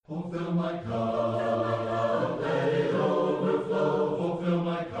fill my cup, let it overflow. Oh, fill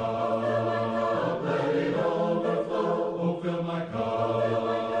my cup, let it overflow. Oh, fill my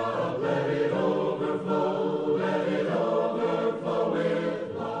cup, let it overflow. Let it overflow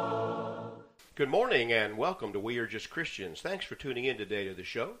with love. Good morning and welcome to We Are Just Christians. Thanks for tuning in today to the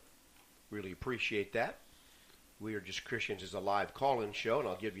show. Really appreciate that. We Are Just Christians is a live call-in show, and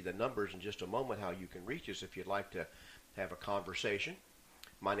I'll give you the numbers in just a moment how you can reach us if you'd like to have a conversation.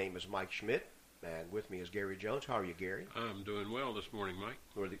 My name is Mike Schmidt, and with me is Gary Jones. How are you, Gary? I'm doing well this morning, Mike.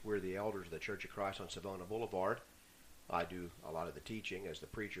 We're the elders of the Church of Christ on Savona Boulevard. I do a lot of the teaching as the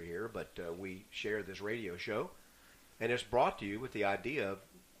preacher here, but we share this radio show, and it's brought to you with the idea of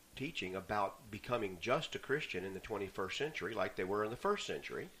teaching about becoming just a Christian in the 21st century like they were in the first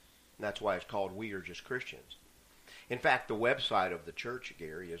century, and that's why it's called We Are Just Christians. In fact, the website of the church,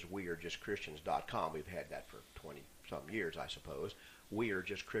 Gary, is wearejustchristians.com. We've had that for 20-some years, I suppose.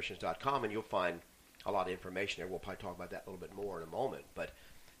 Wearejustchristians.com, and you'll find a lot of information there. We'll probably talk about that a little bit more in a moment. But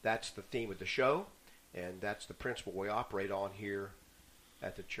that's the theme of the show, and that's the principle we operate on here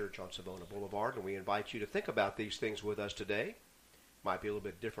at the church on Savona Boulevard. And we invite you to think about these things with us today. Might be a little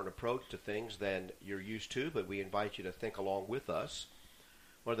bit different approach to things than you're used to, but we invite you to think along with us.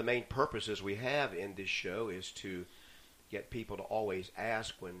 One of the main purposes we have in this show is to get people to always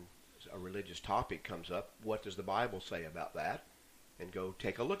ask when a religious topic comes up, what does the Bible say about that? And go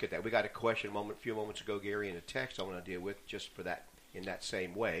take a look at that. We got a question a few moments ago, Gary, in a text I want to deal with just for that in that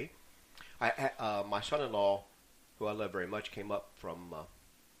same way. My son-in-law, who I love very much, came up from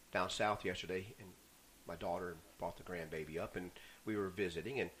down south yesterday, and my daughter brought the grandbaby up, and we were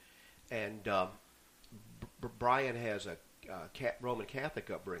visiting, and Brian has a Roman Catholic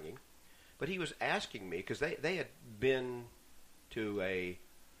upbringing, but he was asking me, because they had been to a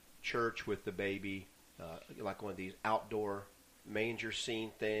church with the baby, like one of these outdoor manger scene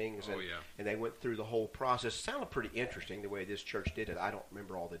things, and they went through the whole process. It sounded pretty interesting the way this church did it. I don't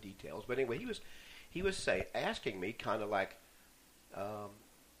remember all the details, but anyway, he was asking me kind of like,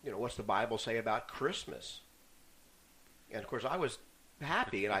 what's the Bible say about Christmas? And of course, I was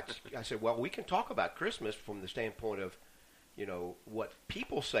happy, and I said, well, we can talk about Christmas from the standpoint of, what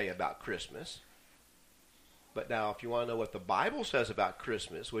people say about Christmas. But now, if you want to know what the Bible says about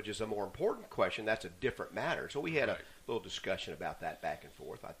Christmas, which is a more important question, that's a different matter. So we had a little discussion about that back and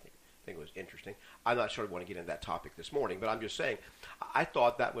forth. I think it was interesting. I'm not sure I want to get into that topic this morning, but I'm just saying, I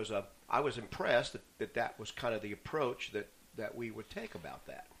thought I was impressed that was kind of the approach that we would take about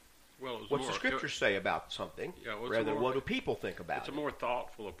that. Well, what's the Scriptures say about something, rather than what do people think about it? It's a more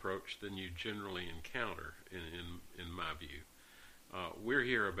thoughtful approach than you generally encounter, in my view. We're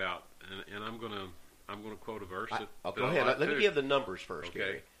here about, and I'm going to quote a verse. Go ahead. Let me give the numbers first,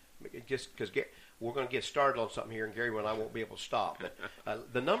 Gary. Just because we're going to get started on something here, and Gary and I won't be able to stop. But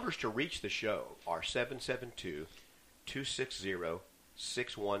the numbers to reach the show are 772-260-6120.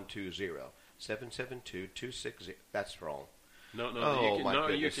 772-260. That's wrong. No,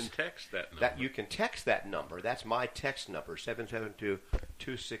 you can text that number. You can text that number. That's my text number,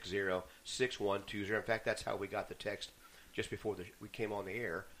 772-260-6120. In fact, that's how we got the text just before we came on the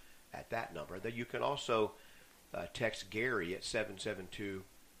air at that number. Then you can also text Gary at 772-260-6220.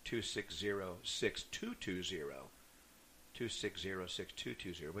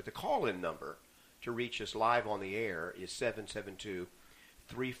 260-6220. But the call-in number to reach us live on the air is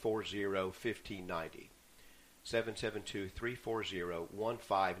 772-340-1590.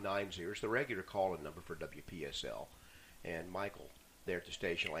 772-340-1590 is the regular call-in number for WPSL. And Michael there at the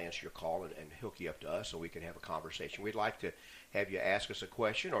station will answer your call and hook you up to us so we can have a conversation. We'd like to have you ask us a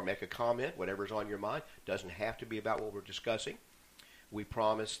question or make a comment, whatever's on your mind. Doesn't have to be about what we're discussing. We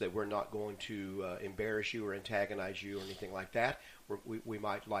promise that we're not going to embarrass you or antagonize you or anything like that. We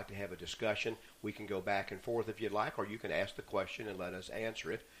might like to have a discussion. We can go back and forth if you'd like, or you can ask the question and let us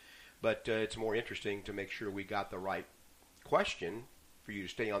answer it. But it's more interesting to make sure we got the right question for you to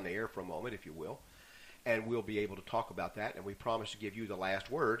stay on the air for a moment, if you will. And we'll be able to talk about that, and we promise to give you the last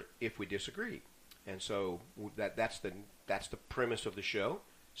word if we disagree. And so that's the premise of the show,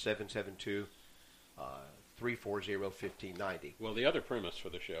 772-340-1590. Well, the other premise for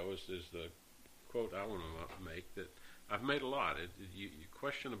the show is the quote I want to make that I've made a lot. You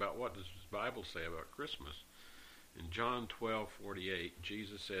question about what does the Bible say about Christmas. In John 12:48,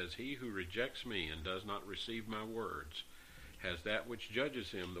 Jesus says, "He who rejects me and does not receive my words has that which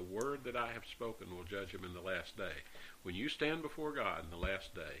judges him. The word that I have spoken will judge him in the last day." When you stand before God in the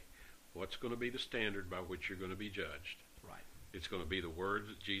last day, what's going to be the standard by which you're going to be judged? Right. It's going to be the words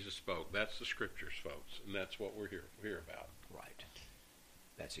that Jesus spoke. That's the Scriptures, folks, and that's what we're here about. Right.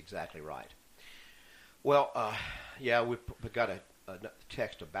 That's exactly right. Well, we've got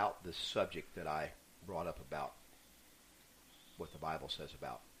text about this subject that I brought up about what the Bible says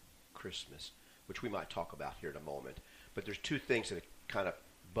about Christmas, which we might talk about here in a moment. But there's two things that kind of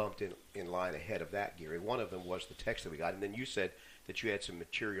bumped in line ahead of that, Gary. One of them was the text that we got, and then you said that you had some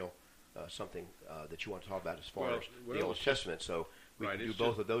material, something that you want to talk about as far as the Old Testament. So we can do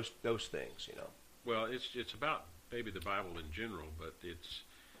both of those things, you know. Well, it's about maybe the Bible in general, but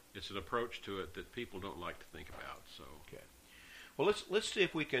it's an approach to it that people don't like to think about. So okay. Well, let's see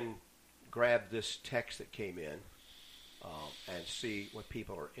if we can grab this text that came in and see what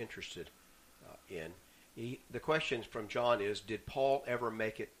people are interested in. The question from John is, did Paul ever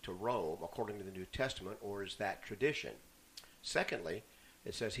make it to Rome according to the New Testament, or is that tradition? Secondly,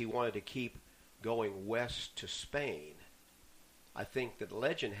 it says he wanted to keep going west to Spain. I think that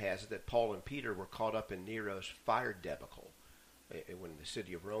legend has it that Paul and Peter were caught up in Nero's fire debacle when the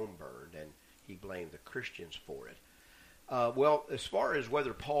city of Rome burned, and he blamed the Christians for it. Well, as far as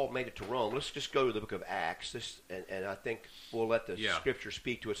whether Paul made it to Rome, let's just go to the book of Acts, and I think we'll let the Scripture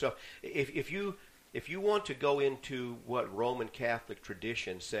speak to itself. If you want to go into what Roman Catholic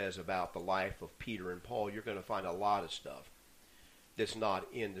tradition says about the life of Peter and Paul, you're going to find a lot of stuff that's not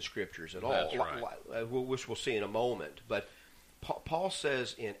in the Scriptures at all, That's right. which we'll see in a moment. But Paul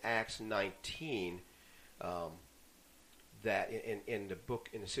says in Acts 19 that in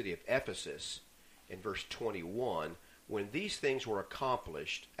the city of Ephesus, in verse 21, when these things were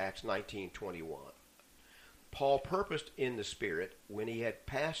accomplished, Acts 19:21, Paul purposed in the Spirit, when he had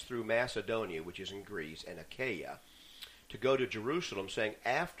passed through Macedonia, which is in Greece, and Achaia, to go to Jerusalem, saying,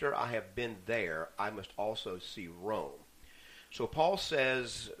 after I have been there, I must also see Rome. So Paul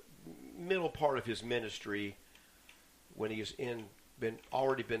says, middle part of his ministry, when he has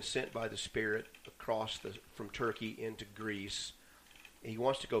already been sent by the Spirit across from Turkey into Greece, he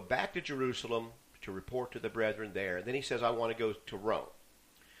wants to go back to Jerusalem to report to the brethren there. And then he says, I want to go to Rome.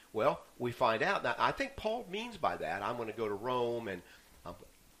 Well, we find out. Now, I think Paul means by that, I'm going to go to Rome and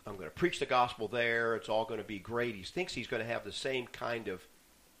I'm going to preach the gospel there. It's all going to be great. He thinks he's going to have the same kind of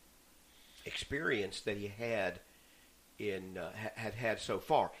experience that he had had so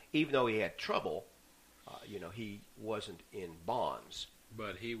far. Even though he had trouble, he wasn't in bonds.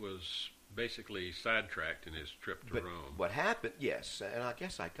 But he was basically sidetracked in his trip to Rome. What happened? Yes, and I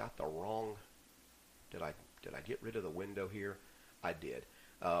guess I got the wrong. Did I get rid of the window here? I did.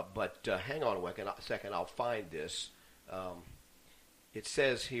 But hang on a second. I'll find this. It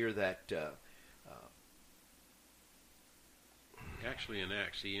says here that actually in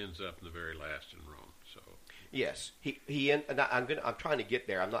Acts he ends up in the very last in Rome. So yes, I'm trying to get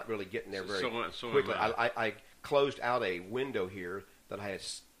there. I'm not really getting there very quickly. I closed out a window here that I had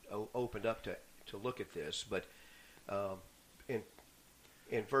opened up to look at this, but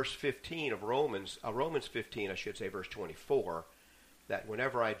in verse 15 of Romans 15, I should say, verse 24, that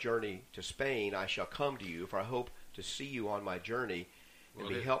whenever I journey to Spain, I shall come to you, for I hope to see you on my journey and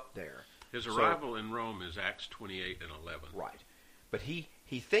be helped there. His arrival in Rome is Acts 28 and 11. Right. But he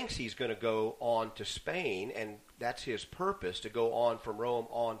thinks he's going to go on to Spain, and that's his purpose, to go on from Rome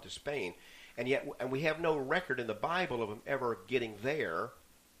on to Spain. And we have no record in the Bible of him ever getting there.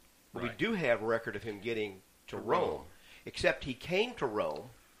 Right. We do have record of him getting to Rome. Except he came to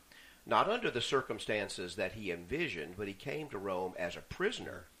Rome, not under the circumstances that he envisioned, but he came to Rome as a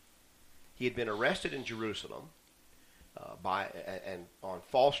prisoner. He had been arrested in Jerusalem and on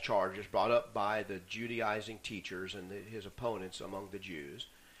false charges brought up by the Judaizing teachers and his opponents among the Jews.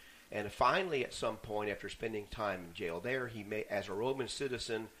 And finally, at some point, after spending time in jail there, as a Roman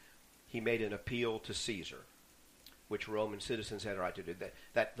citizen, he made an appeal to Caesar, which Roman citizens had a right to do.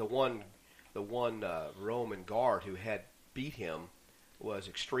 That the one Roman guard who had beat him was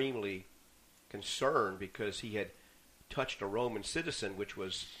extremely concerned because he had touched a Roman citizen, which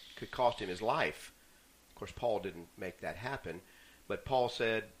could cost him his life. Of course, Paul didn't make that happen, but Paul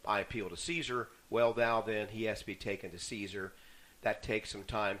said, I appeal to Caesar. Well, now then, he has to be taken to Caesar. That takes some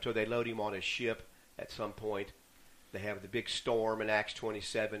time. So they load him on his ship at some point. They have the big storm in Acts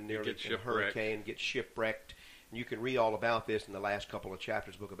 27, nearly a hurricane, gets shipwrecked. And you can read all about this in the last couple of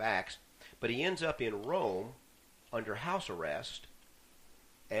chapters of the book of Acts. But he ends up in Rome under house arrest,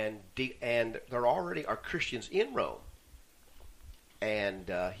 and there already are Christians in Rome.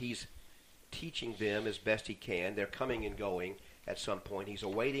 And he's teaching them as best he can. They're coming and going at some point. He's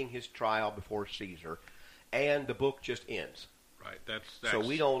awaiting his trial before Caesar, and the book just ends. Right. That's so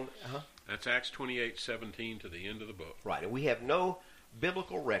we don't. That's Acts 28:17 to the end of the book. Right, and we have no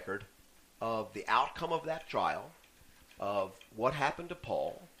biblical record of the outcome of that trial, of what happened to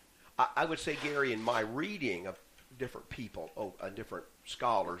Paul. I would say, Gary, in my reading of different people and different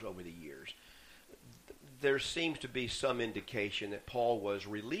scholars over the years, there seems to be some indication that Paul was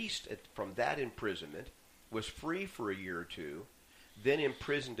released from that imprisonment, was free for a year or two, then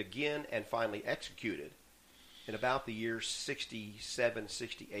imprisoned again, and finally executed in about the year 67,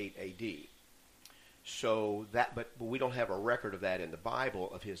 68 A.D. So that, but we don't have a record of that in the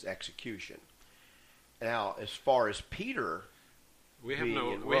Bible of his execution. Now, as far as Peter, we have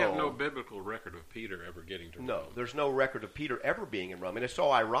no biblical record of Peter ever getting to Rome. No, there's no record of Peter ever being in Rome, and it's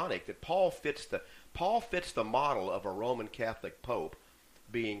so ironic that Paul fits the model of a Roman Catholic pope,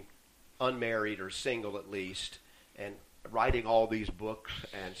 being unmarried or single at least, and writing all these books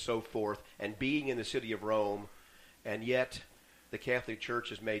and so forth, and being in the city of Rome, and yet the Catholic Church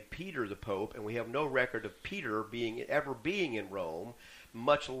has made Peter the pope, and we have no record of Peter ever being in Rome,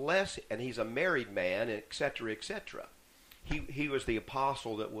 much less, and he's a married man, etc., etc. He was the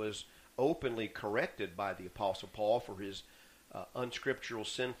apostle that was openly corrected by the Apostle Paul for his unscriptural,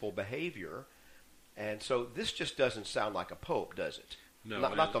 sinful behavior, and so this just doesn't sound like a pope, does it? No,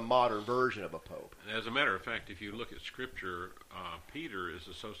 not the modern version of a pope. As a matter of fact, if you look at Scripture, Peter is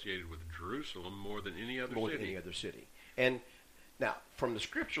associated with Jerusalem more than any other city. More than any other city. And now, from the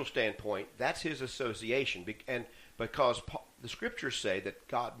scriptural standpoint, that's his association, and because the Scriptures say that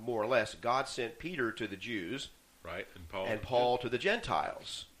God, more or less, God sent Peter to the Jews, right, and Paul to the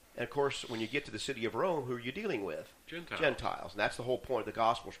Gentiles. And of course, when you get to the city of Rome, who are you dealing with? Gentiles. And that's the whole point of the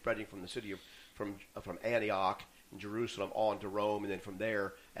gospel, spreading from the city of from Antioch and Jerusalem on to Rome, and then from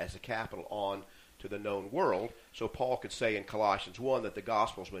there, as the capital, on to the known world. So Paul could say in Colossians 1 that the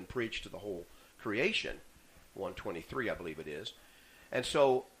gospel's been preached to the whole creation, 1:23, I believe it is. And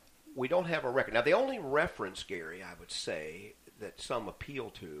so we don't have a record. Now, the only reference, Gary, I would say, that some appeal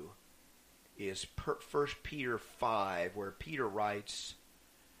to is 1 Peter 5, where Peter writes,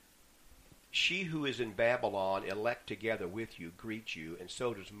 "She who is in Babylon, elect together with you, greet you, and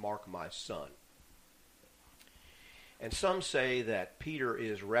so does Mark my son." And some say that Peter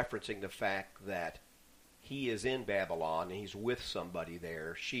is referencing the fact that he is in Babylon and he's with somebody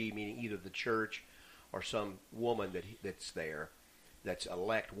there. She, meaning either the church or some woman that's there, that's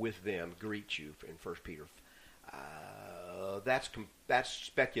elect with them, greet you in 1 Peter. That's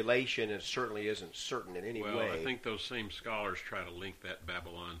speculation, and certainly isn't certain in any way. Well, I think those same scholars try to link that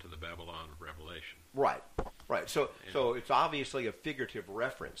Babylon to the Babylon of Revelation. Right. So it's obviously a figurative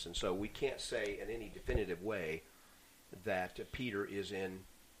reference, and so we can't say in any definitive way that Peter is in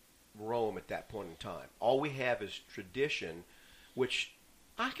Rome at that point in time. All we have is tradition, which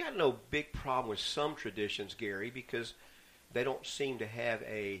I got no big problem with some traditions, Gary, because they don't seem to have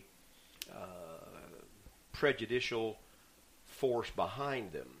a prejudicial force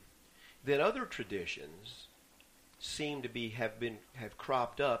behind them. Then other traditions seem to have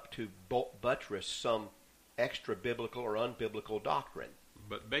cropped up to buttress some extra biblical or unbiblical doctrine.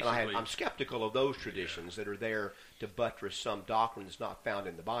 But basically, I'm skeptical of those traditions that are there to buttress some doctrine that's not found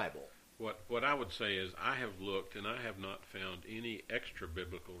in the Bible. What I would say is I have looked and I have not found any extra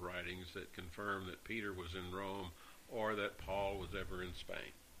biblical writings that confirm that Peter was in Rome or that Paul was ever in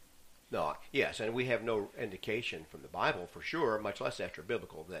Spain. No, yes, and we have no indication from the Bible for sure, much less extra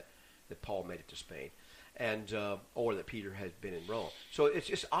biblical, that Paul made it to Spain, and or that Peter had been in Rome. So it's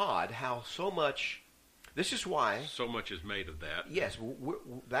just odd how so much. This is why so much is made of that. Yes,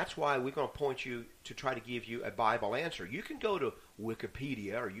 that's why we're going to point you to try to give you a Bible answer. You can go to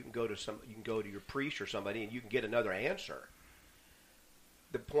Wikipedia, or you can go to your priest or somebody, and you can get another answer.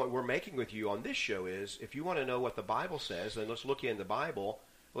 The point we're making with you on this show is, if you want to know what the Bible says, then let's look in the Bible.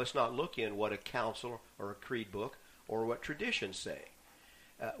 Let's not look in what a council or a creed book or what traditions say.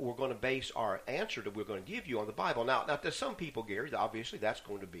 We're going to base our answer that we're going to give you on the Bible. Now, to some people, Gary, obviously that's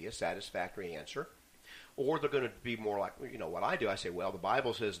going to be a satisfactory answer. Or they're going to be more like, what I do. I say, well, the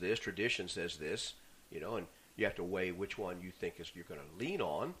Bible says this, tradition says this, and you have to weigh which one you think you're going to lean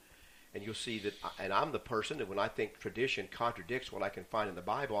on. And you'll see that, and I'm the person that when I think tradition contradicts what I can find in the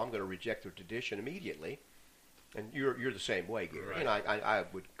Bible, I'm going to reject the tradition immediately. And you're the same way, Gary. Right. And I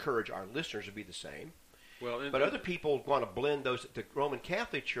would encourage our listeners to be the same. Well, but other people want to blend those. The Roman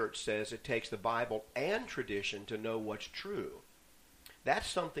Catholic Church says it takes the Bible and tradition to know what's true. That's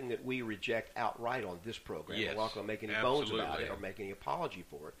something that we reject outright on this program. Yes, we're not going to make any absolutely. bones about it or make any apology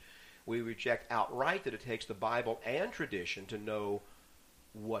for it. We reject outright that it takes the Bible and tradition to know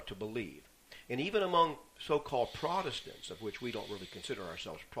what to believe. And even among so-called Protestants, of which we don't really consider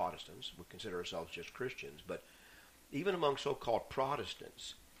ourselves Protestants, we consider ourselves just Christians, but even among so-called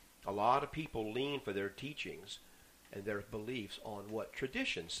Protestants, a lot of people lean for their teachings and their beliefs on what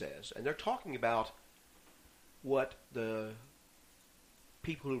tradition says. And they're talking about what the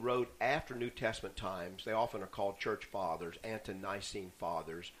people who wrote after New Testament times, they often are called church fathers, ante-Nicene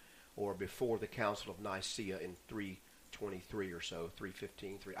fathers, or before the Council of Nicaea in 323 or so,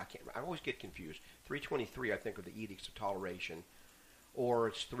 315, I always get confused. 323, I think, are the Edicts of Toleration, or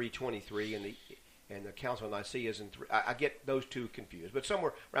it's 323 and the Council of Nicaea is in I get those two confused. But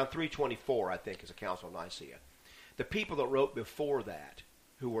somewhere around 324, I think, is the Council of Nicaea. The people that wrote before that,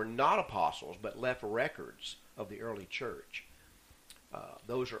 who were not apostles but left records of the early church,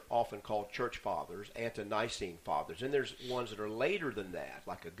 those are often called church fathers, ante-Nicene fathers. And there's ones that are later than that,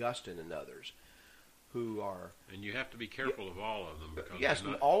 like Augustine and others, who are... And you have to be careful of all of them. Because yes,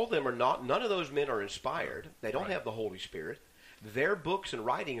 all of them are not... None of those men are inspired. They don't have the Holy Spirit. Their books and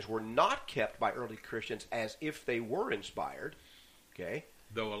writings were not kept by early Christians as if they were inspired. Okay?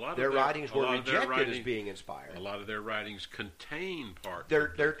 Though a lot their of writings were rejected as being inspired. A lot of their writings contain parts.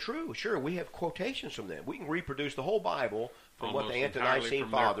 They're true. Sure, we have quotations from them. We can reproduce the whole Bible from Almost what the ante-Nicene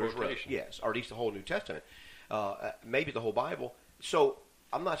fathers wrote. quotation. Yes, or at least the whole New Testament. Maybe the whole Bible. So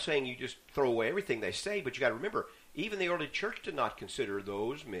I'm not saying you just throw away everything they say, but you got to remember, even the early church did not consider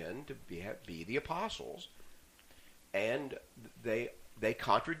those men to be the apostles, and they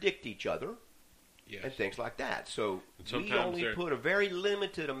contradict each other. Yes. And things like that. So we only put a very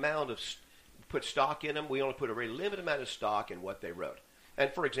limited amount of put stock in them. We only put a very limited amount of stock in what they wrote. And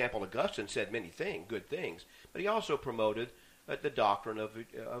for example, Augustine said many good things, but he also promoted the doctrine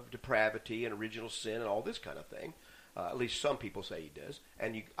of depravity and original sin and all this kind of thing. At least some people say he does.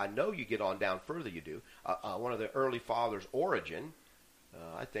 And I know you get on down further. You do. One of the early fathers, Origen.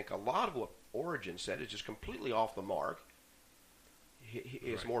 I think a lot of what Origen said is just completely off the mark. He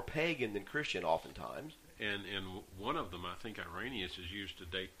is more pagan than Christian oftentimes. And one of them, I think Irenaeus, is used to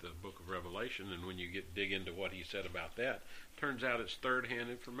date the book of Revelation, and when you dig into what he said about that, turns out it's third-hand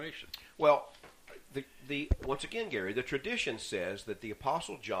information. Well, once again, Gary, the tradition says that the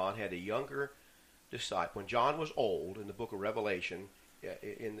Apostle John had a younger disciple. When John was old in the book of Revelation,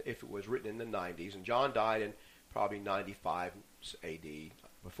 if it was written in the 90s, and John died in probably 95 A.D.,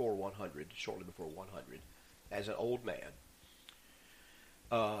 before 100, shortly before 100, as an old man.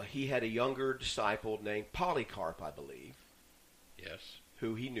 He had a younger disciple named Polycarp, I believe. Yes.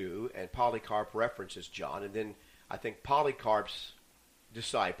 Who he knew, and Polycarp references John. And then I think Polycarp's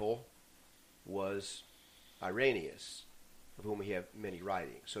disciple was Irenaeus, of whom we have many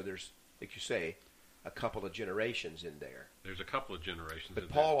writings. So there's, like you say, a couple of generations in there. There's a couple of generations But in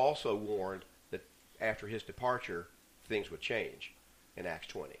Paul there. also warned that after his departure, things would change in Acts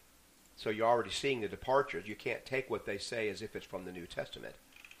 20. So you're already seeing the departures. You can't take what they say as if it's from the New Testament.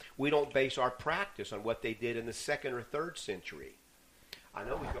 We don't base our practice on what they did in the 2nd or 3rd century. I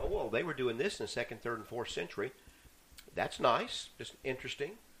know we go, well, they were doing this in the 2nd, 3rd, and 4th century. That's nice. It's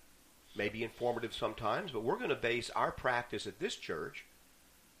interesting. Maybe informative sometimes. But we're going to base our practice at this church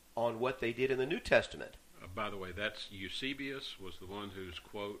on what they did in the New Testament. By the way, that's Eusebius was the one whose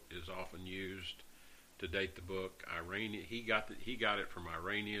quote is often used to date the book. He got it from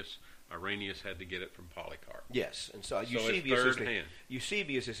Irenaeus. Irenaeus had to get it from Polycarp. Yes, and so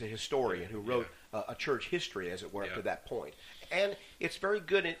Eusebius is a historian who wrote a church history, as it were, up to that point, and it's very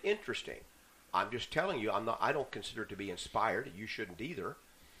good and interesting. I'm just telling you, I don't consider it to be inspired. You shouldn't either,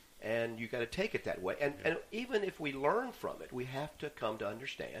 and you got to take it that way. And even if we learn from it, we have to come to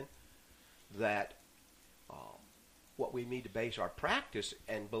understand that what we need to base our practice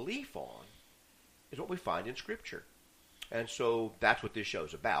and belief on is what we find in Scripture. And so that's what this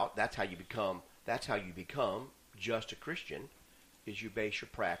show's about. That's how you become just a Christian, is you base your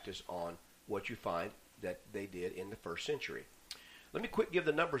practice on what you find that they did in the 1st century. Let me give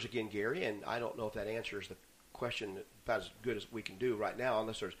the numbers again, Gary, and I don't know if that answers the question about as good as we can do right now,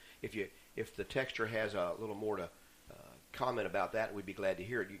 unless if the texture has a little more to comment about that, we'd be glad to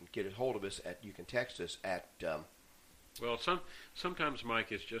hear it. You can get a hold of us you can text us at well, sometimes,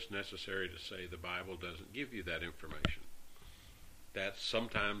 Mike, it's just necessary to say the Bible doesn't give you that information. That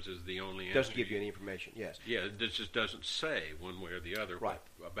sometimes is the only answer. Doesn't give you any information, yes. Yeah, it just doesn't say one way or the other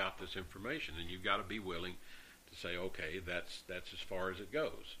about this information, and you've got to be willing to say, okay, that's as far as it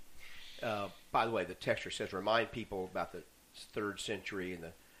goes. By the way, the texture says remind people about the 3rd century and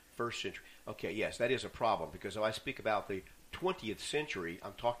the 1st century. Okay, yes, that is a problem, because if I speak about the 20th century,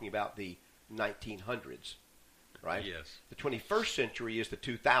 I'm talking about the 1900s. Right? Yes. The 21st century is the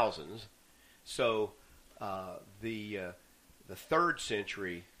 2000s, so the 3rd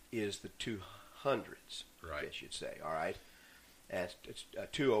century is the 200s, I guess you'd say. All right, and it's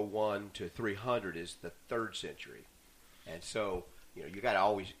 201 to 300 is the 3rd century, and so you got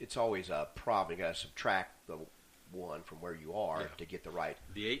to it's always a problem. You got to subtract one from where you are Yeah. to get the right.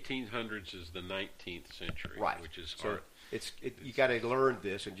 The 1800s is the 19th century, Right. which is So hard. you got to learn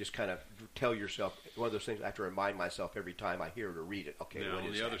this and just kind of tell yourself, one of those things I have to remind myself every time I hear it or read it. Okay, Now, when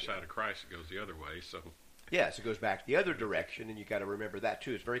on is the other that? side of Christ, it goes the other way. So, Yes, it goes back the other direction, and you got to remember that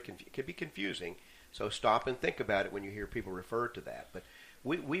too. It's very it can be confusing. So stop and think about it when you hear people refer to that. But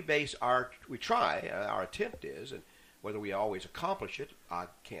we base our attempt is, and whether we always accomplish it, I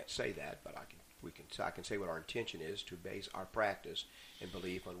can't say that, but I can say what our intention is, to base our practice and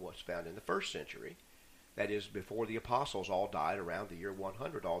belief on what's found in the first century. That is, before the apostles all died around the year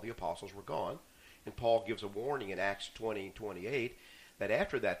 100, all the apostles were gone. And Paul gives a warning in Acts 20:28 that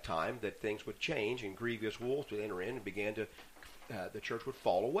after that time that things would change and grievous wolves would enter in and the church would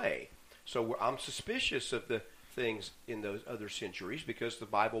fall away. So I'm suspicious of the things in those other centuries because the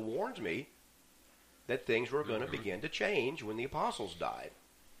Bible warns me that things were going to begin to change when the apostles died.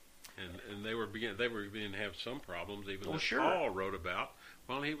 and they were beginning to have some problems, even Oh, that sure. Paul wrote about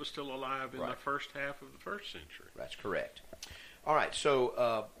while he was still alive in the Right. first half of the first century. That's correct. All right,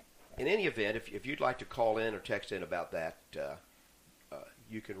 so in any event, if you'd like to call in or text in about that,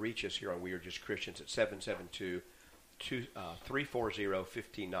 you can reach us here on We Are Just Christians at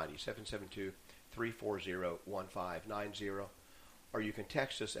 772-340-1590, 772-340-1590, or you can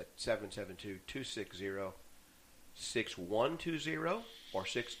text us at 772-260-6120 or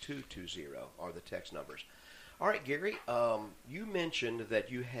 6220 are the text numbers. All right, Gary, you mentioned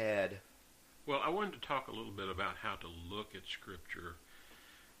that you had... Well, I wanted to talk a little bit about how to look at Scripture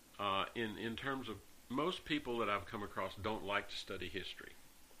in terms of most people that I've come across don't like to study history.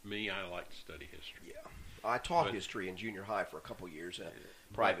 Me, I like to study history. Yeah. I taught But- history in junior high for a couple of years in a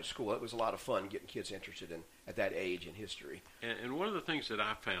private school. It was a lot of fun getting kids interested in at that age in history. And one of the things that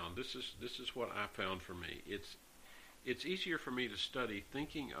I found, this is what I found for me. It's easier for me to study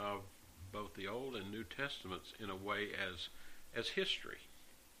thinking of both the Old and New Testaments in a way as history.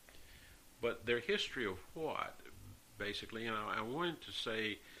 But their history of what, basically? And I wanted to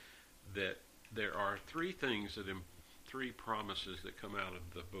say that there are three promises that come out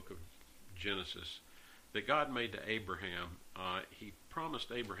of the book of Genesis that God made to Abraham. He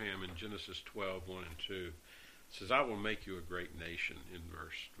promised Abraham in Genesis 12:1 and 2. It says, "I will make you a great nation," in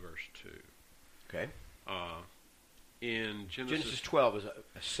verse 2. Okay. In Genesis 12 is a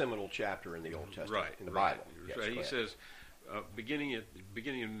seminal chapter in the Old Testament, right, in the right, Bible. Yes, right. He correct. says, beginning of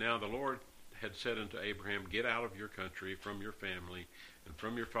now, the Lord had said unto Abraham, "Get out of your country, from your family, and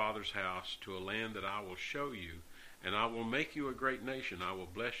from your father's house, to a land that I will show you, and I will make you a great nation. I will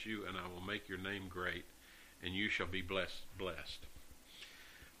bless you, and I will make your name great, and you shall be blessed."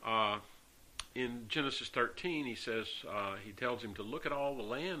 In Genesis 13, he says, he tells him to look at all the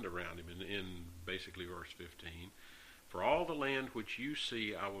land around him, in basically verse 15. "For all the land which you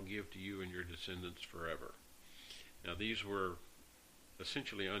see, I will give to you and your descendants forever." Now, these were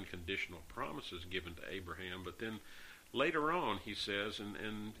essentially unconditional promises given to Abraham, but then later on he says,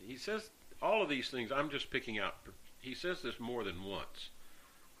 and he says all of these things, I'm just picking out, he says this more than once,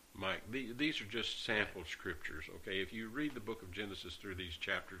 Mike. These are just sample scriptures, okay? If you read the book of Genesis through these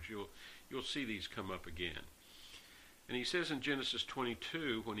chapters, you'll see these come up again. And he says in Genesis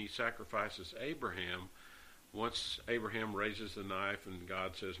 22, when he sacrifices Abraham, once Abraham raises the knife and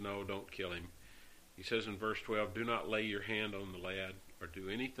God says, "No, don't kill him," he says in verse 12, "Do not lay your hand on the lad or do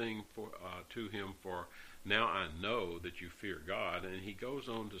anything to him, for now I know that you fear God." And he goes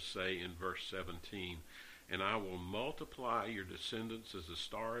on to say in verse 17, "And I will multiply your descendants as the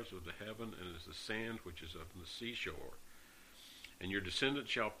stars of the heaven and as the sand which is of the seashore. And your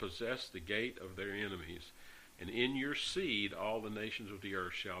descendants shall possess the gate of their enemies. And in your seed all the nations of the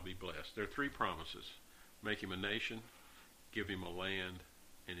earth shall be blessed." There are three promises. Make him a nation, give him a land,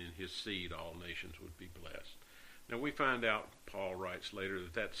 and in his seed all nations would be blessed. Now we find out, Paul writes later,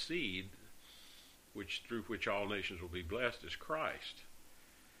 that seed through which all nations will be blessed is Christ.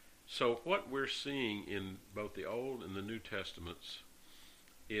 So what we're seeing in both the Old and the New Testaments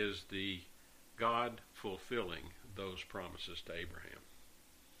is the God fulfilling those promises to Abraham.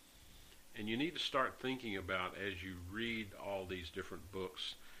 And you need to start thinking about, as you read all these different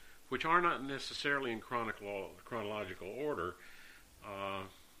books, which are not necessarily in chronological order,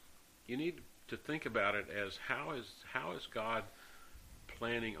 you need to think about it as how is God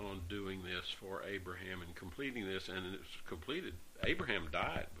planning on doing this for Abraham and completing this, and it's completed. Abraham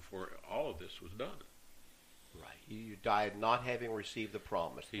died before all of this was done. Right. He died not having received the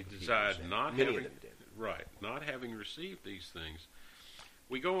promise. He that died said. not Many having of them did. not having received these things.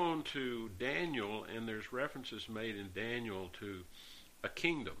 We go on to Daniel, and there's references made in Daniel to a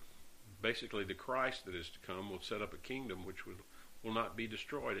kingdom. Basically, the Christ that is to come will set up a kingdom which will not be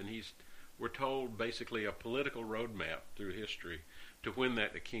destroyed, and he's we're told basically a political roadmap through history to when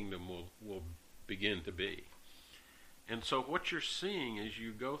that the kingdom will begin to be. And so what you're seeing as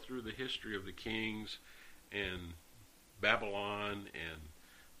you go through the history of the kings and Babylon and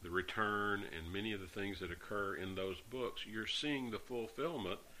the return and many of the things that occur in those books, you're seeing the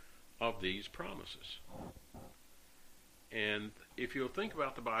fulfillment of these promises. And if you'll think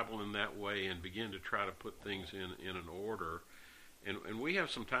about the Bible in that way and begin to try to put things in an order, and we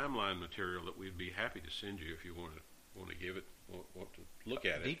have some timeline material that we'd be happy to send you if you want to give it, want to look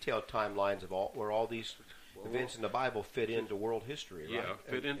at it. Detailed timelines of where all these events in the Bible fit into world history, right? Yeah,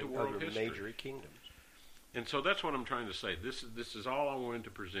 fit into world history. Major kingdoms. And so that's what I'm trying to say. This is all I wanted to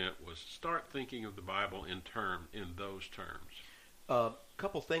present, was start thinking of the Bible in those terms. A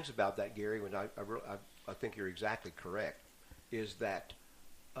couple things about that, Gary, when I think you're exactly correct, is that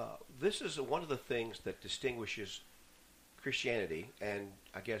this is one of the things that distinguishes Christianity, and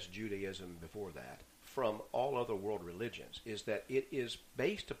I guess Judaism before that, from all other world religions, is that it is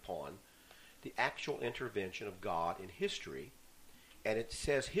based upon the actual intervention of God in history. And it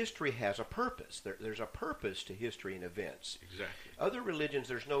says history has a purpose. There's a purpose to history and events. Exactly. Other religions,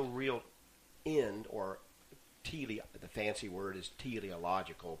 there's no real end or the fancy word is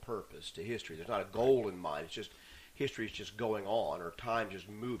teleological purpose to history. There's not a goal in mind. It's just history is just going on, or time just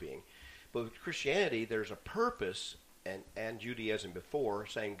moving. But with Christianity, there's a purpose, and Judaism before,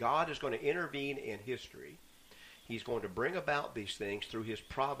 saying God is going to intervene in history. He's going to bring about these things through his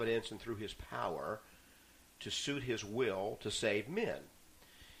providence and through his power to suit his will to save men.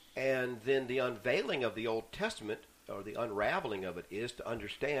 And then the unveiling of the Old Testament, or the unraveling of it, is to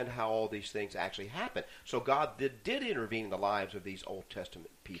understand how all these things actually happen. So God did intervene in the lives of these Old Testament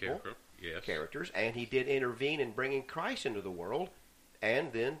people, characters, and he did intervene in bringing Christ into the world,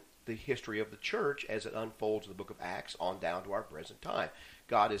 and then the history of the church as it unfolds in the book of Acts on down to our present time.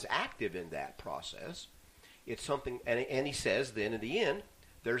 God is active in that process. It's something, and he says then in the end,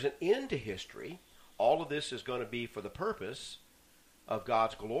 there's an end to history. All of this is going to be for the purpose of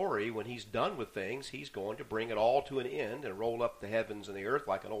God's glory. When he's done with things, he's going to bring it all to an end and roll up the heavens and the earth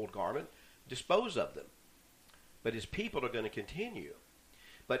like an old garment, dispose of them. But his people are going to continue.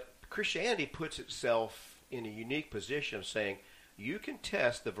 But Christianity puts itself in a unique position of saying, you can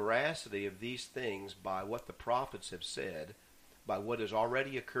test the veracity of these things by what the prophets have said, by what has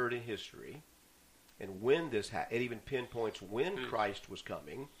already occurred in history, and when this it even pinpoints when Christ was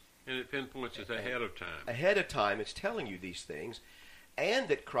coming. And it pinpoints it ahead of time. Ahead of time, it's telling you these things, and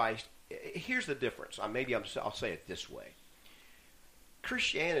that Christ. Here's the difference. I'll say it this way.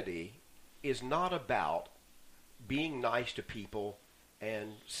 Christianity is not about being nice to people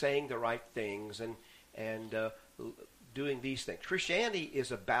and saying the right things and doing these things. Christianity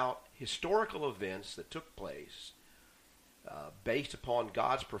is about historical events that took place based upon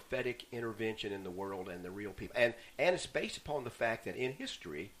God's prophetic intervention in the world and the real people, and it's based upon the fact that in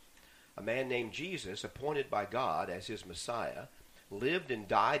history, a man named Jesus, appointed by God as his Messiah, lived and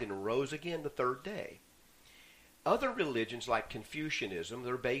died and rose again the third day. Other religions like Confucianism,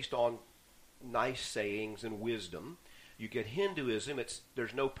 they're based on nice sayings and wisdom. You get Hinduism,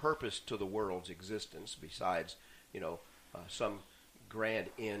 there's no purpose to the world's existence besides, some grand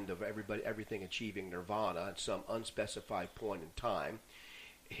end of everything achieving nirvana at some unspecified point in time.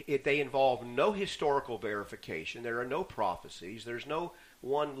 They involve no historical verification. There are no prophecies. There's no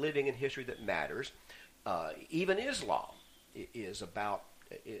one living in history that matters. Even Islam is about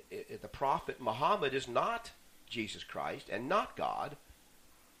the prophet Muhammad is not Jesus Christ and not God.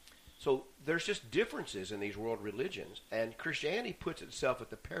 So there's just differences in these world religions, and Christianity puts itself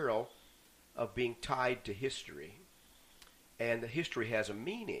at the peril of being tied to history, and the history has a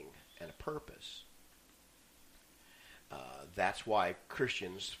meaning and a purpose. That's why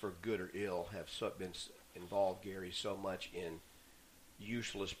Christians, for good or ill, have been involved, Gary, so much in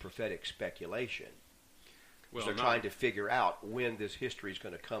useless prophetic speculation. Well, they're trying to figure out when this history is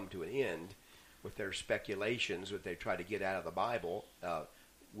going to come to an end with their speculations that they try to get out of the Bible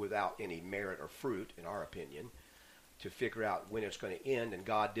without any merit or fruit, in our opinion, to figure out when it's going to end, and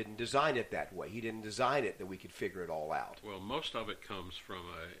God didn't design it that way. He didn't design it that we could figure it all out. Well, most of it comes from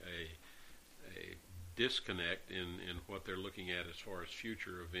a disconnect in what they're looking at as far as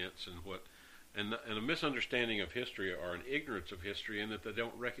future events and a misunderstanding of history, or an ignorance of history, in that they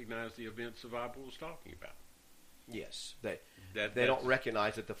don't recognize the events the Bible was talking about. Yes, they don't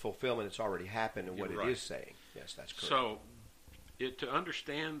recognize that the fulfillment has already happened and what it is saying. Yes, that's correct. So, to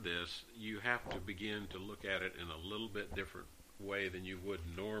understand this, you have to begin to look at it in a little bit different way than you would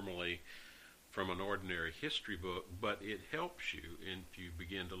normally from an ordinary history book, but it helps you if you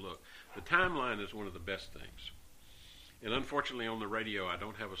begin to look. The timeline is one of the best things. And unfortunately on the radio I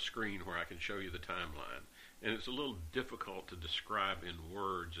don't have a screen where I can show you the timeline. And it's a little difficult to describe in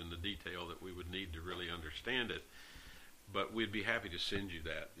words in the detail that we would need to really understand it. But we'd be happy to send you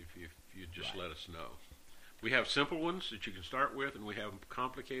that if you'd just let us know. We have simple ones that you can start with, and we have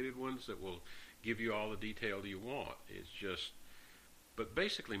complicated ones that will give you all the detail you want. It's just, but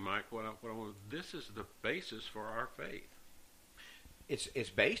basically, Mike, what I want, this is the basis for our faith. It's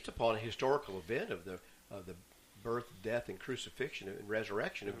based upon a historical event of the birth, death, and crucifixion and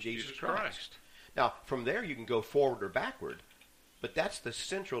resurrection of Jesus Christ. Now, from there you can go forward or backward, but that's the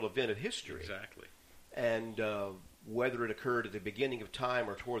central event of history. Exactly. And whether it occurred at the beginning of time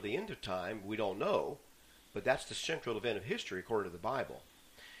or toward the end of time, we don't know. But that's the central event of history according to the Bible.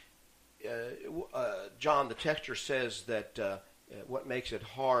 John, the texture says that what makes it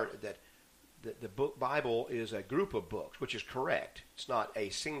hard, that the book Bible is a group of books, which is correct. It's not a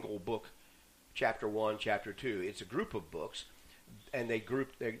single book, chapter 1, chapter 2. It's a group of books, and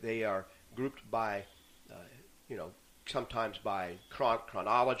they are grouped by, sometimes by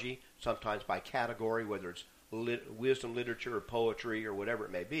chronology, sometimes by category, whether it's wisdom literature or poetry or whatever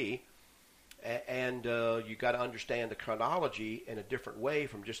it may be. And you got to understand the chronology in a different way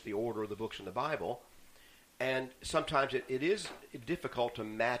from just the order of the books in the Bible. And sometimes it is difficult to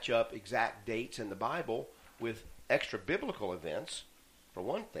match up exact dates in the Bible with extra biblical events. For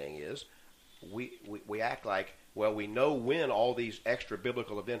one thing is, we act like, well, we know when all these extra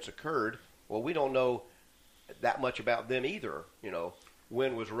biblical events occurred. Well, we don't know that much about them either.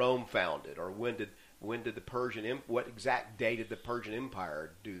 When was Rome founded, or when did the what exact day did the Persian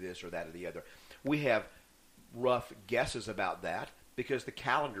Empire do this or that or the other? We have rough guesses about that because the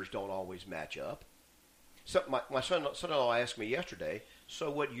calendars don't always match up. So my son-in-law asked me yesterday,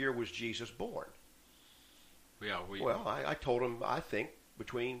 so what year was Jesus born? Yeah, Well, I told him, I think,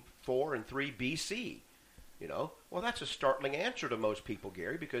 between 4 and 3 B.C. Well, that's a startling answer to most people,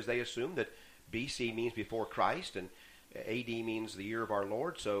 Gary, because they assume that B.C. means before Christ and A.D. means the year of our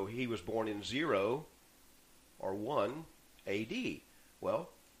Lord, so he was born in 0 or 1 A.D. Well,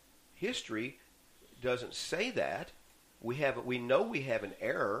 history doesn't say that. We know we have an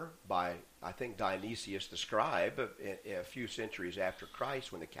error by, I think, Dionysius the scribe a few centuries after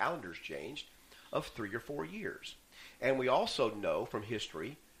Christ when the calendars changed, of 3 or 4 years. And we also know from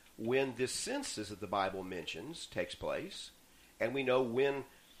history when this census that the Bible mentions takes place, and we know when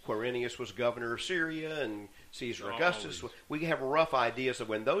Quirinius was governor of Syria and Caesar Augustus. We have rough ideas of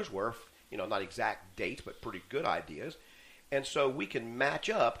when those were, not exact dates, but pretty good ideas. And so we can match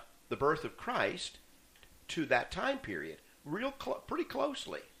up the birth of Christ to that time period pretty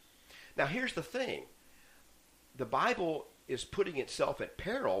closely. Now, here's the thing. The Bible is putting itself at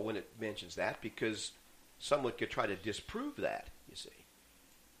peril when it mentions that because someone could try to disprove that, you see.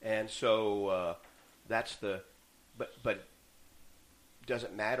 And so that's but does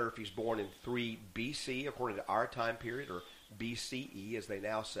it matter if he's born in 3 B.C. according to our time period or B.C.E. as they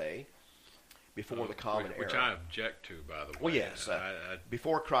now say, before the Common Era? Which I object to, by the way. Well, yes.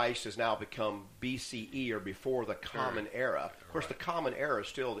 Before Christ has now become B.C.E. or before the Common Era. Of course, the Common Era is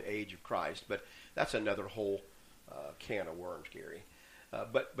still the age of Christ, but that's another whole can of worms, Gary.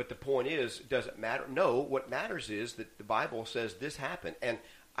 But the point is, does it matter? No, what matters is that the Bible says this happened. And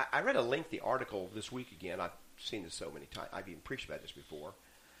I read a lengthy article this week again. I've seen this so many times. I've even preached about this before,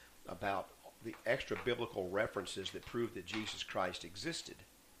 about the extra biblical references that prove that Jesus Christ existed.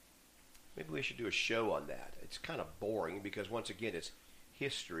 Maybe we should do a show on that. It's kind of boring because, once again, it's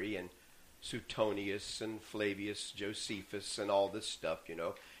history and Suetonius and Flavius Josephus and all this stuff,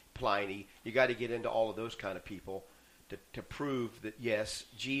 Pliny. You got to get into all of those kind of people to prove that, yes,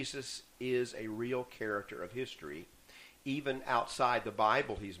 Jesus is a real character of history. Even outside the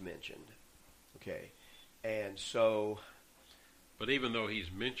Bible he's mentioned. Okay. And so... But even though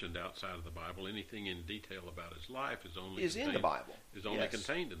he's mentioned outside of the Bible, anything in detail about his life is only in the Bible. Is only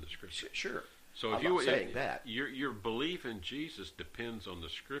contained in the Scripture. Sure. So I'm not saying that. Your belief in Jesus depends on the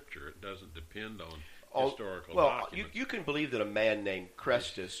Scripture. It doesn't depend on historical documents. You can believe that a man named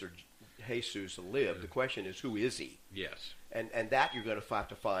Crestus or Jesus lived. The question is, who is he? Yes. And that you're going to have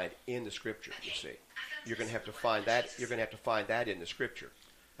to find in the Scripture, you see. You're going to have to find that. You're going to have to find that in the Scripture.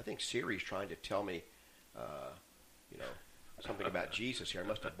 I think Siri's trying to tell me, something about Jesus here. I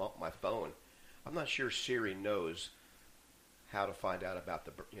must have bumped my phone. I'm not sure Siri knows how to find out about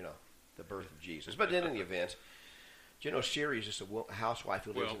the birth of Jesus. But in any event, do you know Siri's just a housewife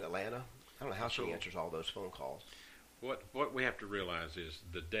who lives in Atlanta? I don't know how she answers all those phone calls. What we have to realize is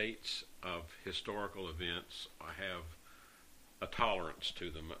the dates of historical events have a tolerance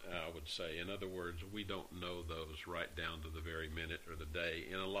to them, I would say. In other words, we don't know those right down to the very minute or the day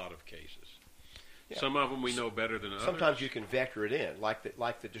in a lot of cases. Yeah. Some of them we know better than others. Sometimes you can vector it in, like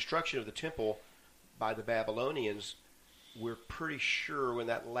the destruction of the temple by the Babylonians. We're pretty sure when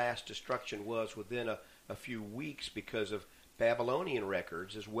that last destruction was within a few weeks because of Babylonian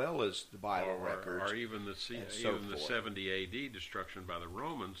records as well as the Bible records. Or even the forth. 70 A.D. destruction by the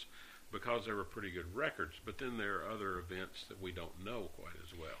Romans, because there were pretty good records. But then there are other events that we don't know quite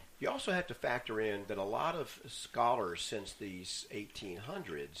as well. You also have to factor in that a lot of scholars since these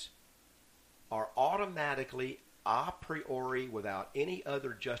 1800s are automatically, a priori, without any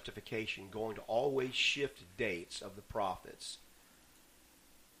other justification, going to always shift dates of the prophets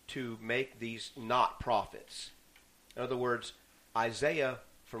to make these not prophets. In other words, Isaiah,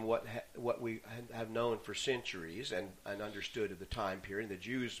 from what we have known for centuries and understood at the time period, the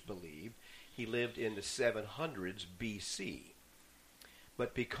Jews believed, he lived in the 700s BC.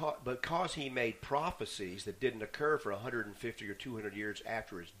 But because he made prophecies that didn't occur for 150 or 200 years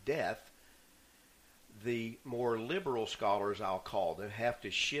after his death, the more liberal scholars, I'll call them, have to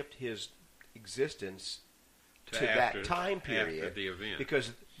shift his existence to that time period after the event,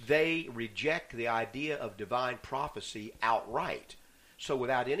 because they reject the idea of divine prophecy outright. So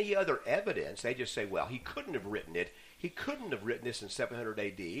without any other evidence, they just say, well, he couldn't have written it. He couldn't have written this in 700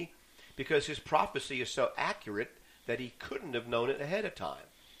 AD because his prophecy is so accurate that he couldn't have known it ahead of time.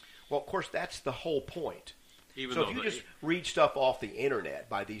 Well, of course, that's the whole point. So if you just read stuff off the internet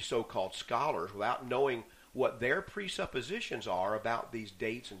by these so-called scholars without knowing what their presuppositions are about these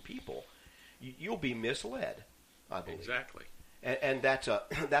dates and people, you'll be misled, I believe. Exactly. And that's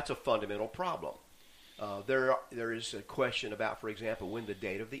a fundamental problem. There is a question about, for example, when the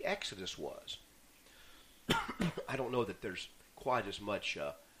date of the Exodus was. I don't know that there's quite as much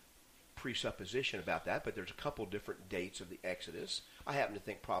presupposition about that, but there's a couple different dates of the Exodus. I happen to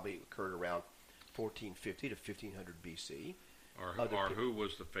think probably it occurred around 1450 to 1500 BC. Or who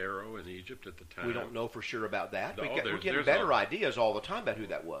was the Pharaoh in Egypt at the time? We don't know for sure about that. No, We're getting better ideas all the time about who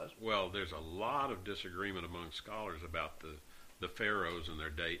that was. Well, there's a lot of disagreement among scholars about the pharaohs and their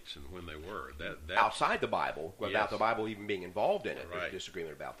dates and when they were. That outside the Bible, without Yes. the Bible even being involved in it, Right. there's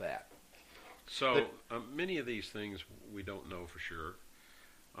disagreement about that. So many of these things we don't know for sure.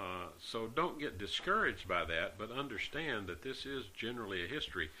 So don't get discouraged by that, but understand that this is generally a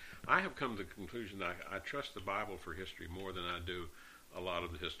history. I have come to the conclusion that I trust the Bible for history more than I do a lot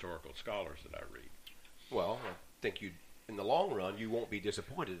of the historical scholars that I read. Well, I think in the long run, you won't be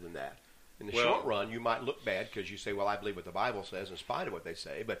disappointed in that. In the short run, you might look bad because you say, well, I believe what the Bible says in spite of what they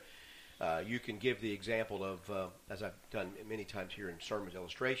say. But you can give the example of, as I've done many times here in sermons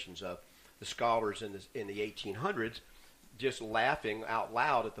illustrations, of the scholars in the 1800s just laughing out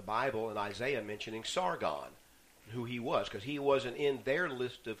loud at the Bible and Isaiah mentioning Sargon, who he was, because he wasn't in their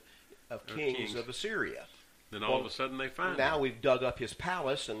list of kings of Assyria. Then all of a sudden they find now him. we've dug up his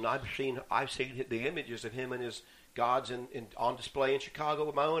palace, and I've seen the images of him and his gods on display in Chicago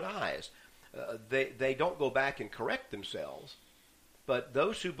with my own eyes. They don't go back and correct themselves, but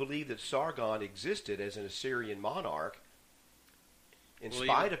those who believe that Sargon existed as an Assyrian monarch, in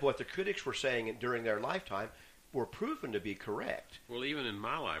spite of what the critics were saying during their lifetime, were proven to be correct. Well, even in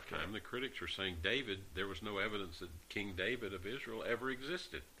my lifetime, the critics were saying there was no evidence that King David of Israel ever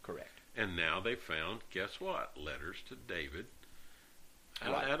existed. Correct. And now they found, guess what? Letters to David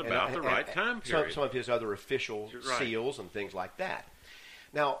Right. at about the right time period. Some of his other official Right. seals and things like that.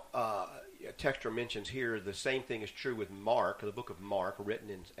 Now, Texter mentions here the same thing is true with Mark, the book of Mark, written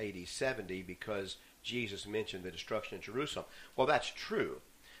in AD 70, because Jesus mentioned the destruction of Jerusalem. Well, that's true.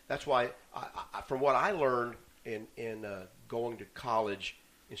 That's why, from what I learned in going to college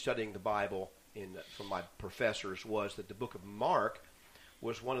and studying the Bible from my professors, was that the book of Mark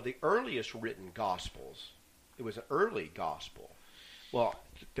was one of the earliest written Gospels. It was an early Gospel. Well,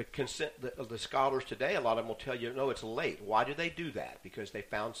 the scholars today, a lot of them will tell you, no, it's late. Why do they do that? Because they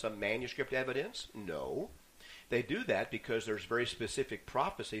found some manuscript evidence? No. They do that because there's very specific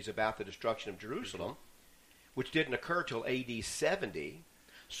prophecies about the destruction of Jerusalem, which didn't occur till AD 70.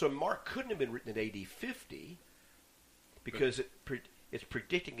 So Mark couldn't have been written in AD 50 because it's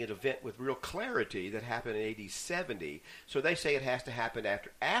predicting an event with real clarity that happened in AD 70. So they say it has to happen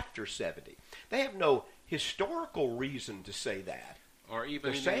after 70. They have no historical reason to say that. Or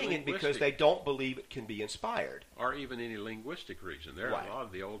even They're saying it because they don't believe it can be inspired. Or even any linguistic reason. There are a lot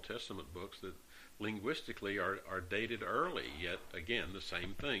of the Old Testament books that linguistically are dated early, yet again the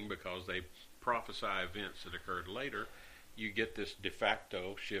same thing, because they prophesy events that occurred later. You get this de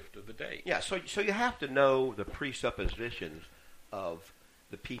facto shift of the date. Yeah, so you have to know the presuppositions of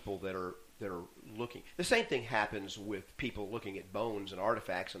the people that are looking. The same thing happens with people looking at bones and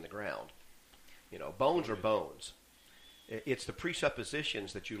artifacts in the ground. You know, bones are bones. It's the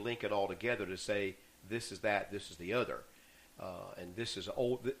presuppositions that you link it all together to say this is that, this is the other, and this is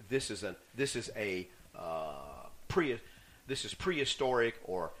old. This is prehistoric,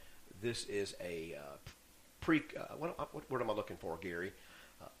 or this is a what word am I looking for, Gary?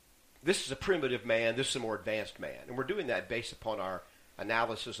 This is a primitive man. This is a more advanced man, and we're doing that based upon our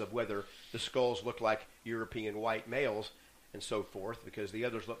analysis of whether the skulls look like European white males and so forth, because the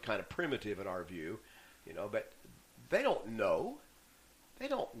others look kind of primitive in our view, But they don't know. They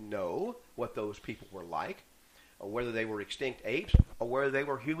don't know what those people were like, or whether they were extinct apes, or whether they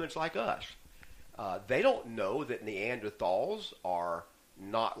were humans like us. They don't know that Neanderthals are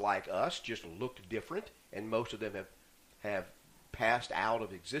not like us, just looked different, and most of them have passed out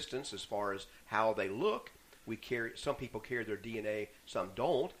of existence as far as how they look. Some people carry their DNA, some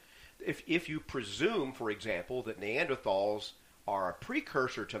don't. If you presume, for example, that Neanderthals are a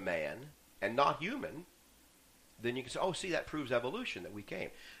precursor to man and not human, then you can say, oh, see, that proves evolution, that we came.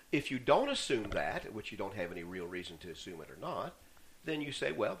 If you don't assume that, which you don't have any real reason to assume it or not, then you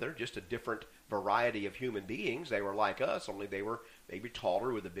say, well, they're just a different variety of human beings. They were like us, only they were maybe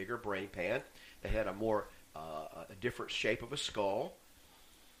taller with a bigger brain pan. They had a more a different shape of a skull,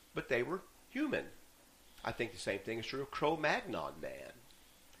 but they were human. I think the same thing is true of Cro-Magnon man.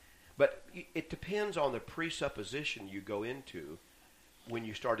 But it depends on the presupposition you go into when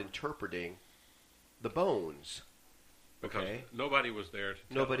you start interpreting the bones. Because okay? nobody was there to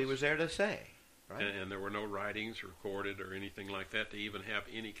tell Nobody us. was there to say. Right? And there were no writings recorded or anything like that to even have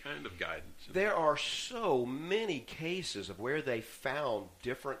any kind of guidance. There are so many cases of where they found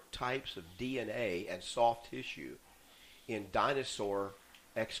different types of DNA and soft tissue in dinosaur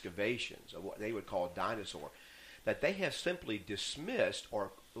excavations, of what they would call dinosaur, that they have simply dismissed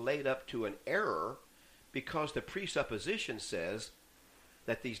or laid up to an error because the presupposition says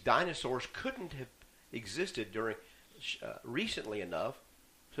that these dinosaurs couldn't have existed during recently enough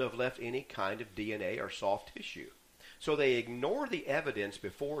to have left any kind of DNA or soft tissue. So they ignore the evidence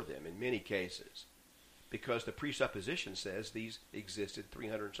before them in many cases because the presupposition says these existed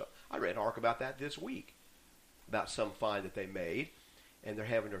 300 and so. I read an article about that this week, about some find that they made, and they're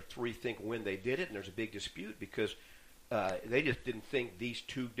having to rethink when they did it, and there's a big dispute because they just didn't think these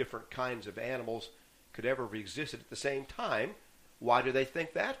two different kinds of animals could ever have existed at the same time. Why do they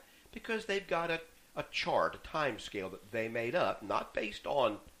think that? Because they've got a chart, a time scale that they made up, not based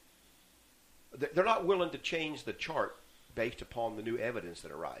on, they're not willing to change the chart based upon the new evidence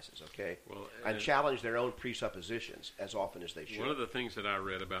that arises, okay? Well, and challenge their own presuppositions as often as they should. One of the things that I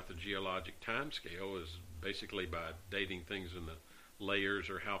read about the geologic time scale is basically by dating things in the layers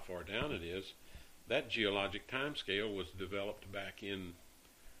or how far down it is. That geologic time scale was developed back in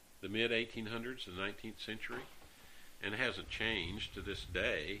the mid-1800s, the 19th century, and hasn't changed to this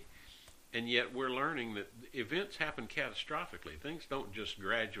day. And yet we're learning that events happen catastrophically. Things don't just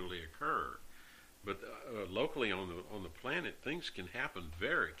gradually occur. But locally on the planet, things can happen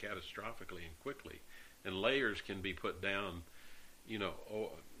very catastrophically and quickly. And layers can be put down,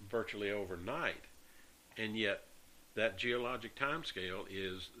 virtually overnight. And yet that geologic time scale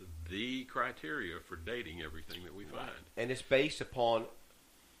is the criteria for dating everything that we find. And it's based upon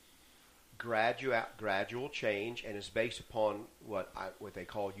gradual change, and it's based upon what they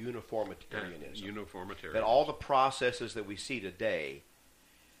call uniformitarianism. Uniformitarianism. That all the processes that we see today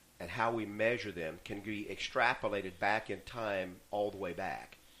and how we measure them can be extrapolated back in time all the way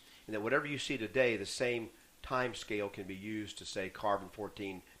back. And that whatever you see today, the same time scale can be used to say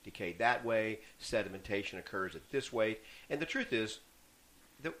carbon-14 decayed that way, sedimentation occurs at this way. And the truth is,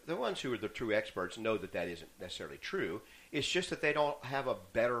 the ones who are the true experts know that that isn't necessarily true. It's just that they don't have a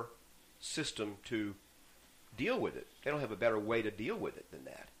better system to deal with it. They don't have a better way to deal with it than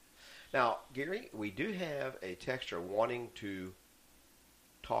that. Now, Gary, we do have a texter wanting to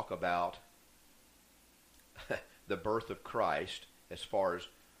talk about the birth of Christ as far as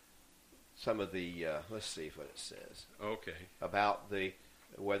some of the, let's see what it says. Okay. About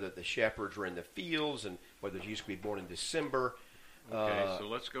whether the shepherds were in the fields and whether Jesus could be born in December. Okay, so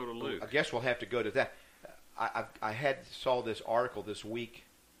let's go to Luke. I guess we'll have to go to that. I saw this article this week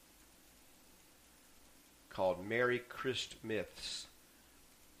called Merry Christ Myths.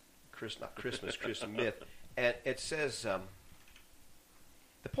 Not Christmas, Christ Myth. And it says,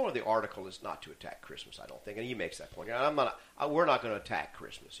 the point of the article is not to attack Christmas, I don't think. And he makes that point. We're not going to attack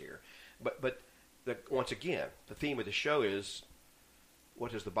Christmas here. But once again, the theme of the show is,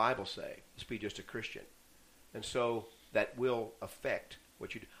 what does the Bible say? Let's be just a Christian. And so that will affect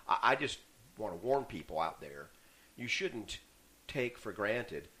what you do. I just want to warn people out there, you shouldn't take for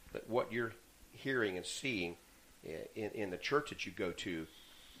granted that what you're hearing and seeing in the church that you go to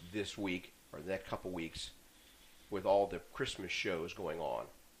this week or the next couple weeks with all the Christmas shows going on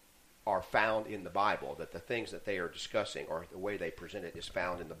are found in the Bible, that the things that they are discussing or the way they present it is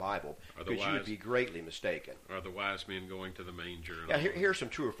found in the Bible, because you would be greatly mistaken. Are the wise men going to the manger? Now, here's some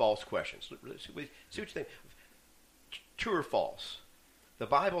true or false questions. See what you think. True or false? The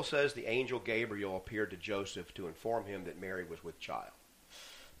Bible says the angel Gabriel appeared to Joseph to inform him that Mary was with child.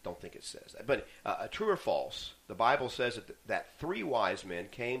 Don't think it says that. But true or false? The Bible says that 3 wise men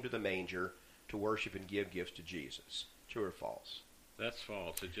came to the manger to worship and give gifts to Jesus. True or false? That's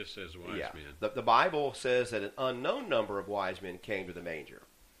false. It just says wise men. The Bible says that an unknown number of wise men came to the manger.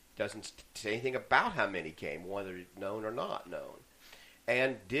 Doesn't say anything about how many came, whether known or not known.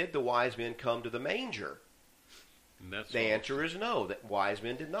 And did the wise men come to the manger? And that's the false. answer is no. That wise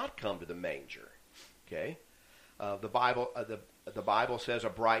men did not come to the manger. Okay, the Bible says a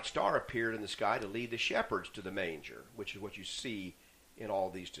bright star appeared in the sky to lead the shepherds to the manger, which is what you see in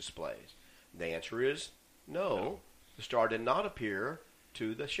all these displays. The answer is no. The star did not appear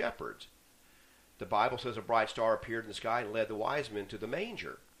to the shepherds. The Bible says a bright star appeared in the sky and led the wise men to the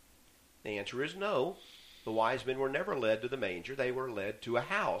manger. The answer is no. The wise men were never led to the manger. They were led to a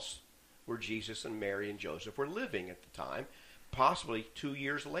house where Jesus and Mary and Joseph were living at the time, possibly 2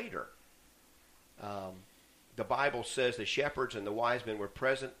 years later. The Bible says the shepherds and the wise men were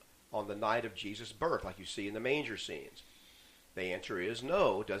present on the night of Jesus' birth, like you see in the manger scenes. The answer is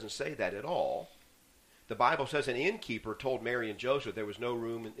no. It doesn't say that at all. The Bible says an innkeeper told Mary and Joseph there was no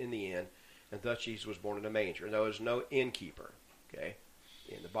room in the inn, and thus Jesus was born in a manger. And there was no innkeeper, okay,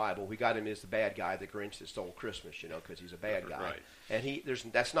 in the Bible. We got him as the bad guy, the Grinch that stole Christmas, because he's a bad guy. Right.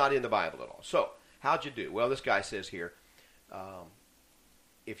 And that's not in the Bible at all. So, how'd you do? Well, this guy says here,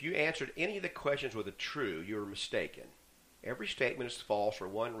 if you answered any of the questions with a true, you were mistaken. Every statement is false for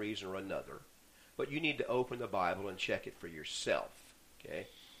one reason or another, but you need to open the Bible and check it for yourself, okay?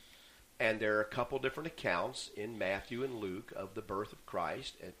 And there are a couple different accounts in Matthew and Luke of the birth of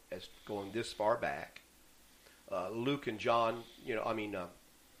Christ, as going this far back. Luke and John,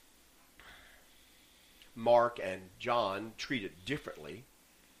 Mark and John treat it differently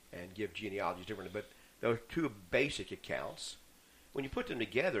and give genealogies differently, but those 2 basic accounts. When you put them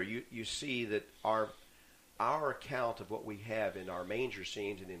together, you see that our account of what we have in our manger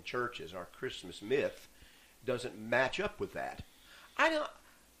scenes and in churches, our Christmas myth, doesn't match up with that.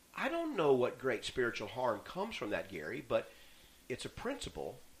 I don't know what great spiritual harm comes from that, Gary, but it's a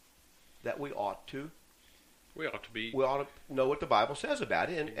principle that we ought to know what the Bible says about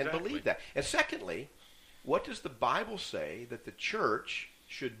it and believe that. And secondly, what does the Bible say that the church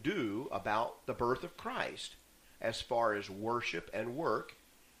should do about the birth of Christ? As far as worship and work,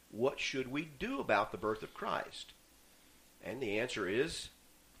 what should we do about the birth of Christ? And the answer is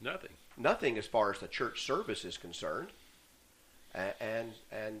nothing. Nothing as far as the church service is concerned. And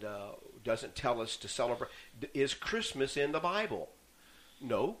doesn't tell us to celebrate. Is Christmas in the Bible?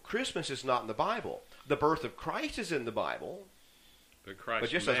 No, Christmas is not in the Bible. The birth of Christ is in the Bible. But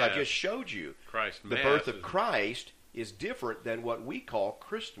just as I just showed you, the birth of Christ is different than what we call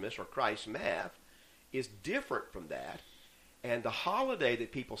Christmas or Christ Math, is different from that. And the holiday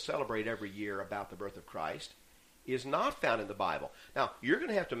that people celebrate every year about the birth of Christ is not found in the Bible. Now, you're going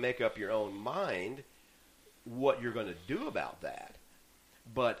to have to make up your own mind what you're going to do about that.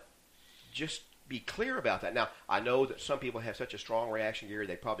 But just be clear about that. Now, I know that some people have such a strong reaction, Gary,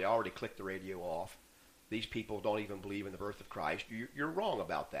 they probably already clicked the radio off. These people don't even believe in the birth of Christ. You're wrong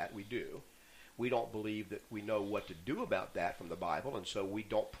about that. We do. We don't believe that we know what to do about that from the Bible, and so we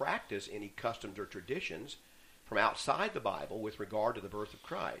don't practice any customs or traditions from outside the Bible with regard to the birth of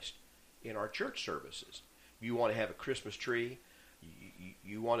Christ in our church services. You want to have a Christmas tree,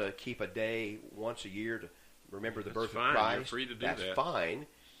 you want to keep a day once a year to remember the birth of Christ. You're free to do that's that. Fine.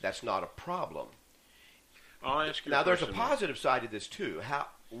 That's not a problem. I'll ask you now, there's a positive side to this, too.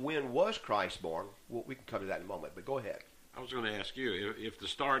 When was Christ born? Well, we can come to that in a moment, but go ahead. I was going to ask you, if the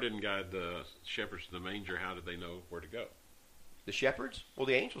star didn't guide the shepherds to the manger, how did they know where to go? The shepherds? Well,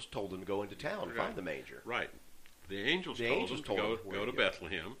 the angels told them to go into town and find the manger. Right. The angels told them to go to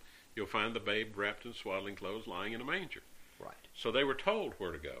Bethlehem. You'll find the babe wrapped in swaddling clothes lying in a manger. Right. So they were told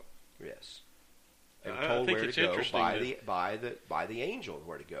where to go. Yes. They were told where to go by the angel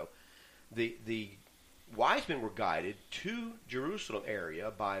where to go. The wise men were guided to Jerusalem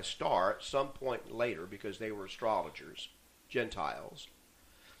area by a star at some point later because they were astrologers, Gentiles.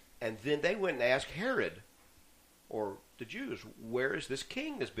 And then they went and asked Herod, or the Jews, where is this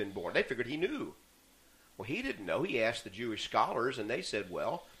king that's been born? They figured he knew. Well, he didn't know. He asked the Jewish scholars, and they said,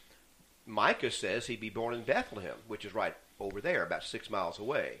 well, Micah says he'd be born in Bethlehem, which is right over there, about 6 miles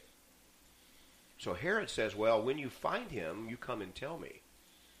away. So Herod says, well, when you find him, you come and tell me.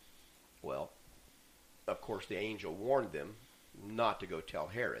 Well, of course, the angel warned them not to go tell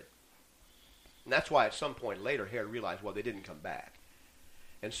Herod. And that's why at some point later Herod realized, well, they didn't come back.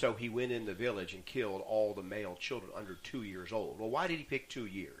 And so he went in the village and killed all the male children under 2 years old. Well, why did he pick 2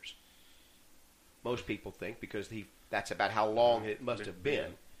 years? Most people think because that's about how long it must have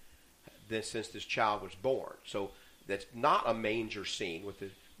been since this child was born. So that's not a manger scene with the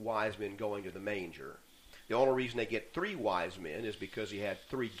wise men going to the manger. The only reason they get 3 wise men is because he had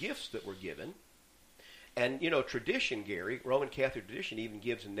 3 gifts that were given. And, tradition, Gary, Roman Catholic tradition even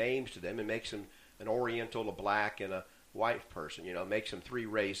gives names to them and makes them an Oriental, a black, and a white person. Makes them 3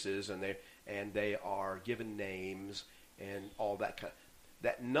 races, and they are given names and all that kind of.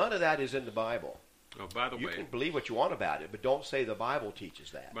 That none of that is in the Bible. Oh, by the way, you can believe what you want about it, but don't say the Bible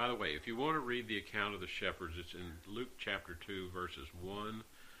teaches that. By the way, if you want to read the account of the shepherds, it's in Luke chapter 2, verses 1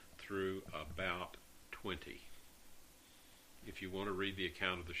 through about 20. If you want to read the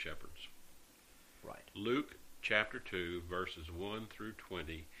account of the shepherds. Right. Luke chapter 2, verses 1 through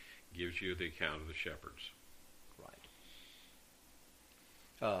 20 gives you the account of the shepherds.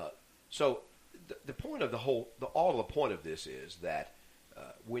 Right. So the point of the point of this is that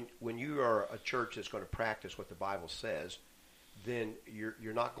when you are a church that's going to practice what the Bible says, then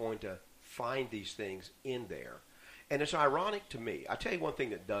you're not going to find these things in there. And it's ironic to me. I tell you one thing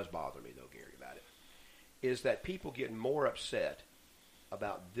that does bother me, though, Gary, about it, is that people get more upset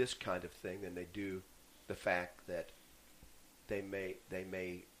about this kind of thing than they do the fact that they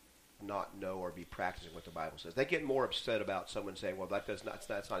may not know or be practicing what the Bible says. They get more upset about someone saying, well, that's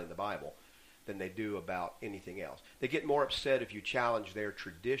not in the Bible, than they do about anything else. They get more upset if you challenge their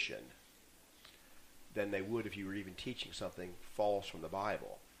tradition than they would if you were even teaching something false from the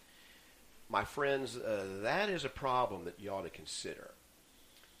Bible. My friends, that is a problem that you ought to consider.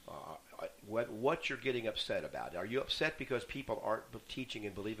 What you're getting upset about. Are you upset because people aren't teaching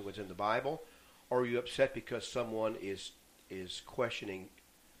and believing what's in the Bible? Or are you upset because someone is questioning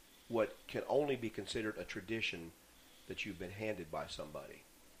what can only be considered a tradition that you've been handed by somebody?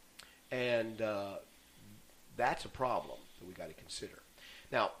 And that's a problem that we got to consider.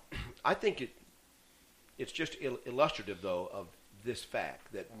 Now, I think it's just illustrative, though, of this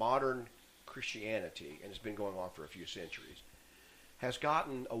fact that modern Christianity, and it's been going on for a few centuries, has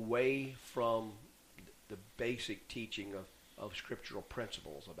gotten away from the basic teaching of scriptural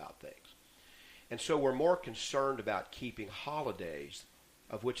principles about things. And so we're more concerned about keeping holidays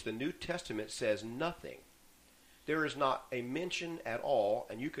of which the New Testament says nothing. There is not a mention at all,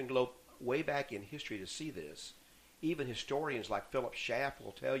 and you can go way back in history to see this. Even historians like Philip Schaff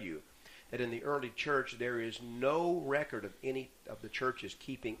will tell you that in the early church there is no record of any of the churches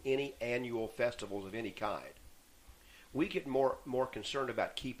keeping any annual festivals of any kind. We get more concerned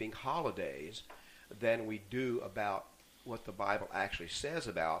about keeping holidays than we do about what the Bible actually says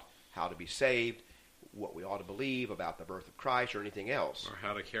about how to be saved, what we ought to believe about the birth of Christ, or anything else. Or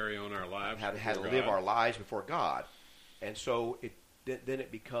how to carry on our lives. How to live our lives before God. And so then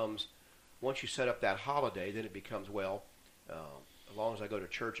it becomes, once you set up that holiday, then it becomes, well, as long as I go to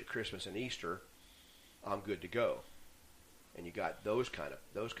church at Christmas and Easter, I'm good to go. And you got those kind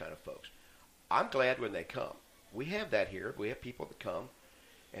of folks. I'm glad when they come. We have that here. We have people that come,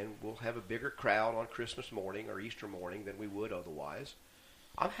 and we'll have a bigger crowd on Christmas morning or Easter morning than we would otherwise.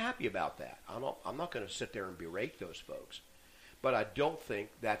 I'm happy about that. I'm not going to sit there and berate those folks. But I don't think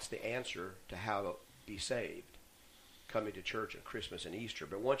that's the answer to how to be saved, coming to church on Christmas and Easter.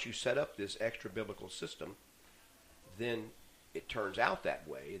 But once you set up this extra biblical system, then it turns out that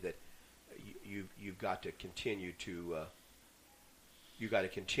way, that you've got to continue to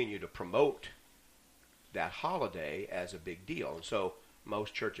promote that holiday as a big deal. And so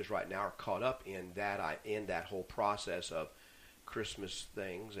most churches right now are caught up in that whole process of Christmas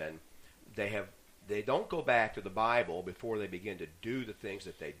things, and they don't go back to the Bible before they begin to do the things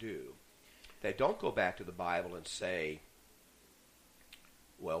that they do. They don't go back to the Bible and say,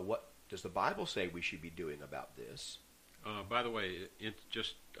 well, what does the Bible say we should be doing about this? By the way, it's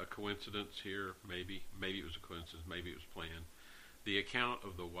just a coincidence here. Maybe it was a coincidence. Maybe it was planned. The account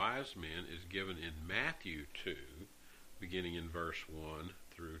of the wise men is given in Matthew 2, beginning in verse 1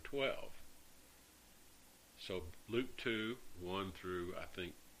 through 12. So Luke 2, 1 through, I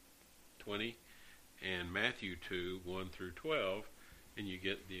think, 20, and Matthew 2, 1 through 12, and you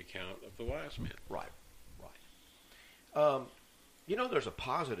get the account of the wise men. Right. There's a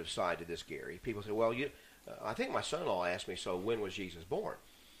positive side to this, Gary. People say, well, I think my son-in-law asked me, so when was Jesus born?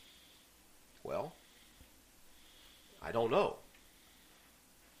 Well, I don't know.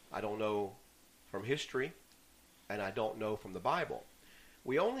 I don't know from history, and I don't know from the Bible.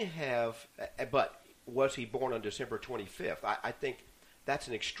 We only have, but was he born on December 25th? I think that's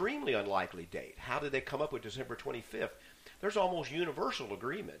an extremely unlikely date. How did they come up with December 25th? There's almost universal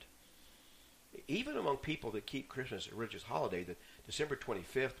agreement, even among people that keep Christmas a religious holiday, that December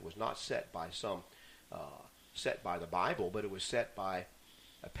 25th was not set by set by the Bible, but it was set by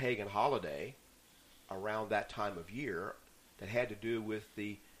a pagan holiday around that time of year that had to do with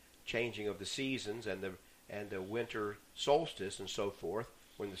the changing of the seasons and the winter solstice and so forth,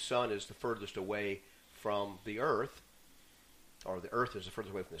 when the sun is the furthest away from the earth, or the earth is the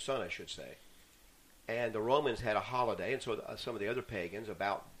furthest away from the sun, I should say. And the Romans had a holiday, and so some of the other pagans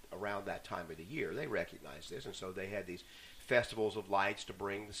around that time of the year, they recognized this, and so they had these festivals of lights to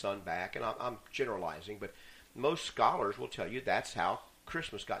bring the sun back. And I'm generalizing, but most scholars will tell you that's how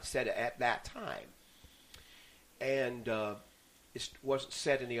Christmas got set at that time. And it wasn't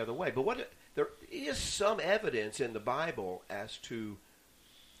set any other way. But there is some evidence in the Bible as to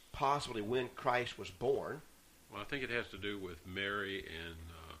possibly when Christ was born. Well, I think it has to do with Mary and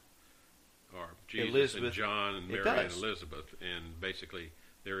or Jesus Elizabeth. and John and Mary and Elizabeth, and basically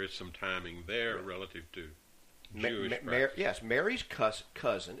there is some timing there relative to Jewish practice. Yes, Mary's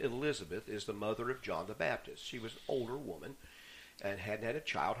cousin Elizabeth is the mother of John the Baptist. She was an older woman and hadn't had a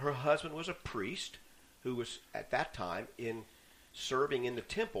child. Her husband was a priest who was at that time serving in the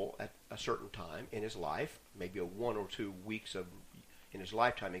temple at a certain time in his life, maybe 1 or 2 weeks in his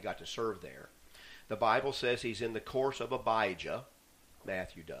lifetime he got to serve there. The Bible says he's in the course of Abijah,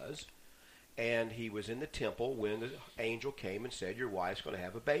 Matthew does, and he was in the temple when the angel came and said, your wife's going to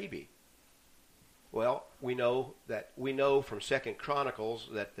have a baby. Well, we know from 2 Chronicles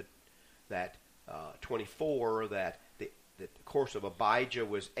that 24 that the course of Abijah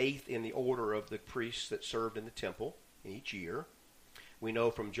was 8th in the order of the priests that served in the temple each year. We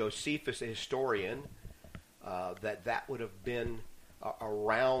know from Josephus, the historian, that would have been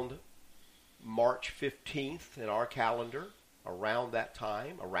around March 15th in our calendar, around that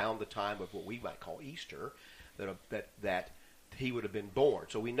time, around the time of what we might call Easter, that he would have been born.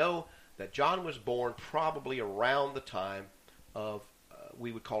 So we know that John was born probably around the time of,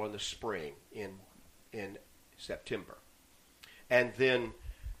 we would call in the spring, in September. And then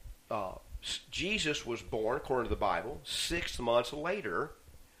Jesus was born, according to the Bible, 6 months later,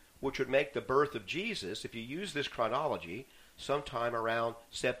 which would make the birth of Jesus, if you use this chronology, sometime around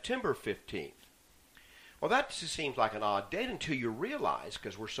September 15th. Well, that just seems like an odd date until you realize,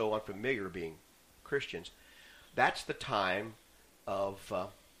 because we're so unfamiliar being Christians, that's the time of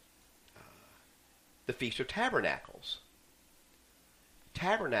the Feast of Tabernacles.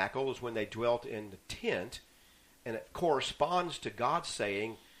 Tabernacle is when they dwelt in the tent, and it corresponds to God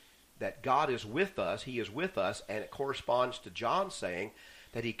saying that God is with us, he is with us, and it corresponds to John saying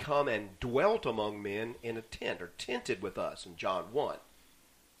that he come and dwelt among men in a tent, or tented with us in John 1.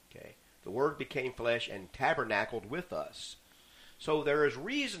 Okay, the Word became flesh and tabernacled with us. So there is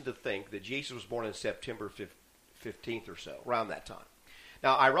reason to think that Jesus was born on September 15th or so, around that time.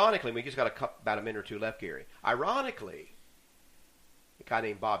 Now, ironically, we just got about a minute or two left, Gary. Ironically, a guy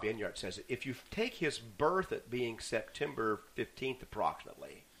named Bob Enyart says that if you take his birth at being September 15th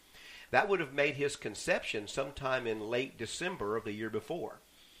approximately, that would have made his conception sometime in late December of the year before.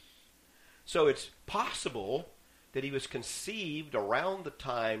 So it's possible that he was conceived around the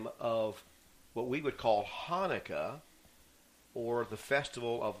time of what we would call Hanukkah, or the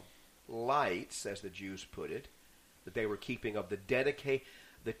Festival of Lights, as the Jews put it, that they were keeping of the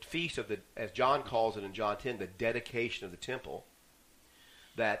feast of the, as John calls it in John 10, the dedication of the temple,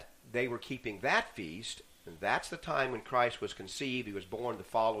 that they were keeping that feast. And that's the time when Christ was conceived. He was born the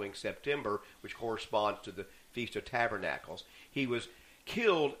following September, which corresponds to the Feast of Tabernacles. He was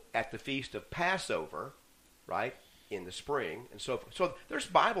killed at the Feast of Passover, right, in the spring, and so forth. So there's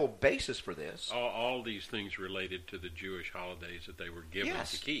Bible basis for this. All these things related to the Jewish holidays that they were given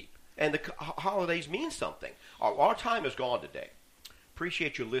to keep. And the holidays mean something. Our time is gone today.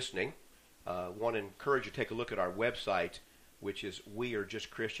 Appreciate you listening. Want to encourage you to take a look at our website, which is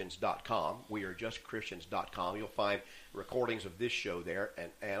wearejustchristians.com. Wearejustchristians.com. You'll find recordings of this show there,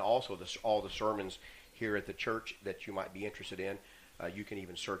 and also all the sermons here at the church that you might be interested in. You can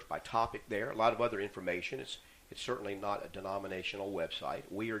even search by topic there. A lot of other information. It's certainly not a denominational website.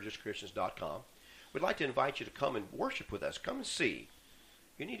 Wearejustchristians.com. We'd like to invite you to come and worship with us. Come and see.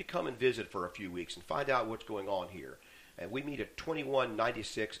 You need to come and visit for a few weeks and find out what's going on here. And we meet at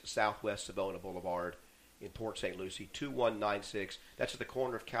 2196 Southwest Savona Boulevard in Port St. Lucie, 2196. That's at the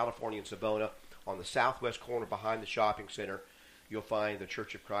corner of California and Savona. On the southwest corner behind the shopping center, you'll find the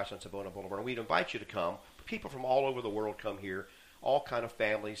Church of Christ on Savona Boulevard. And we'd invite you to come. People from all over the world come here, all kind of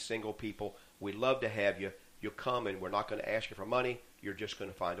families, single people. We'd love to have you. You'll come, and we're not going to ask you for money. You're just going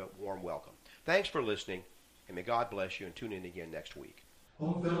to find a warm welcome. Thanks for listening, and may God bless you, and tune in again next week.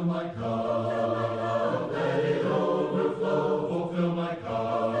 Oh, fill my cup, let it overflow. Oh, fill